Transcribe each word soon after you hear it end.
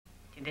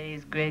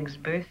Today's Greg's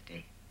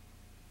birthday.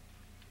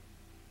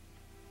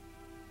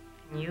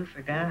 And you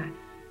forgot.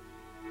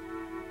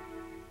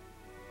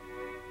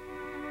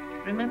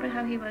 Remember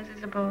how he was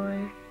as a boy?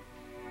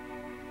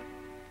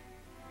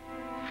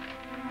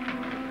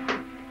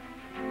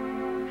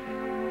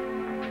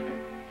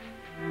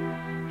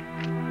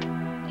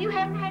 You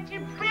haven't had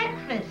your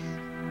breakfast.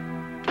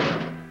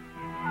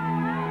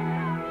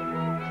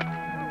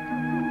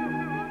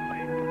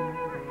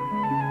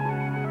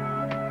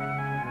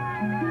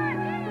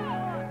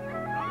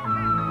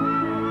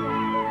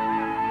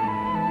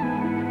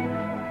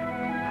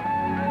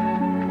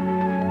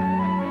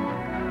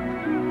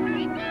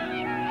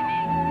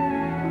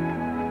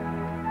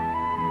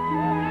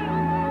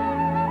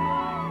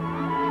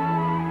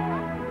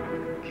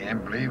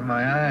 Can't believe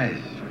my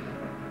eyes.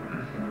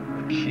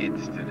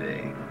 Kids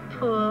today.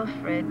 Poor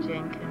Fred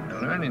Jenkins.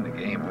 They're learning the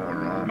game all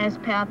wrong. Has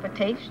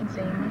palpitations,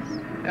 Amos.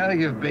 Gotta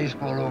give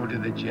baseball over to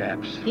the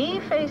Japs. He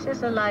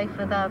faces a life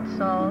without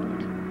salt.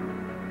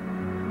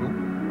 Who?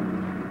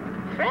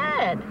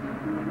 Fred.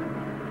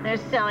 They're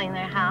selling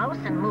their house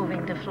and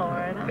moving to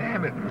Florida.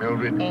 Damn it,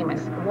 Mildred.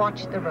 Amos,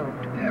 watch the road.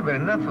 Yeah, but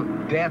enough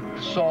of death,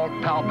 salt,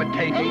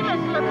 palpitations.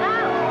 Amos, look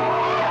out!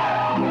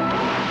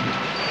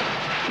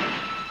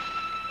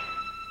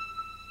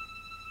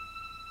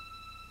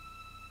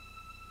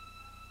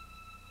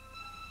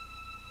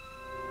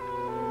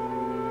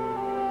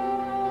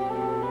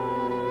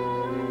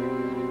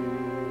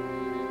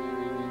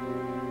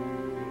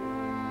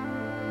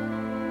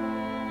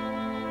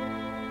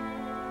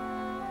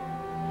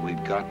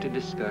 We've got to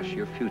discuss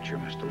your future,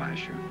 Mr.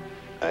 Lasher.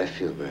 I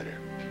feel better.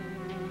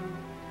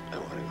 I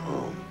want to go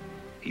home.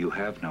 You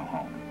have no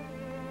home.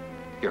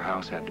 Your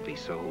house had to be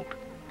sold.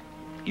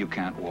 You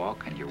can't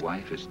walk and your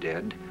wife is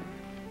dead.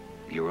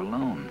 You're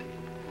alone.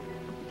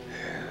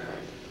 Yeah.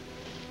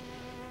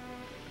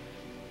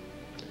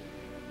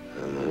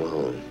 I'm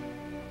alone.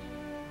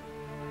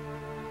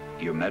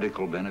 Your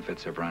medical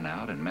benefits have run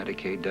out and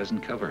Medicaid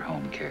doesn't cover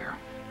home care.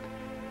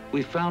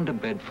 We found a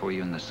bed for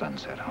you in the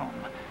Sunset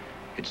Home.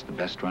 It's the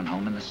best-run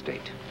home in the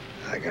state.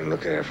 I can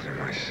look after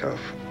myself.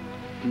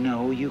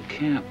 No, you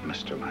can't,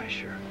 Mr.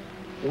 Lasher.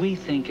 We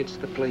think it's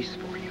the place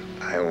for you.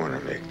 I want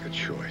to make the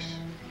choice.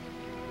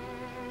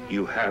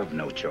 You have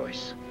no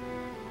choice.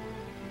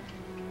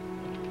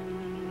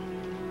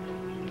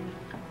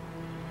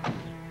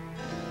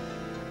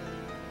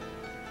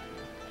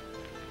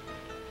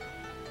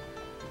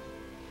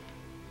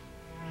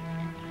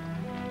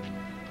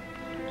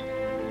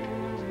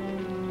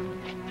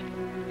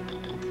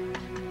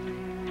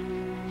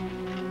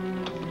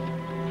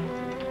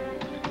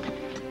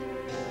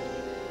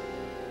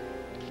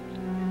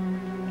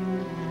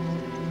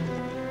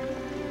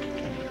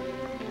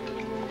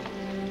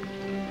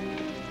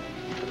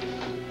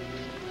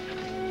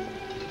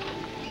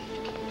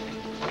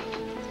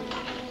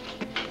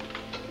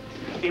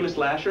 Amos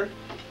Lasher,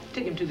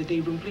 take him to the day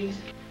room, please.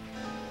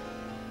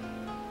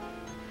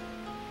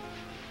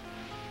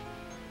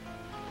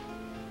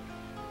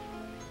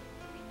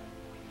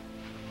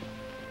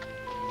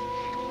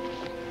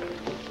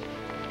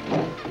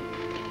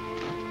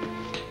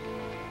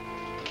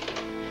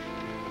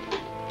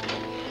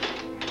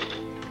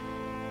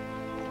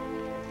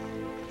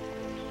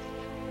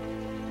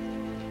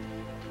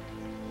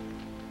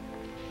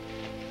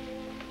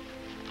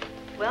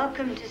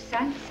 Welcome to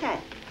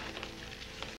Sunset.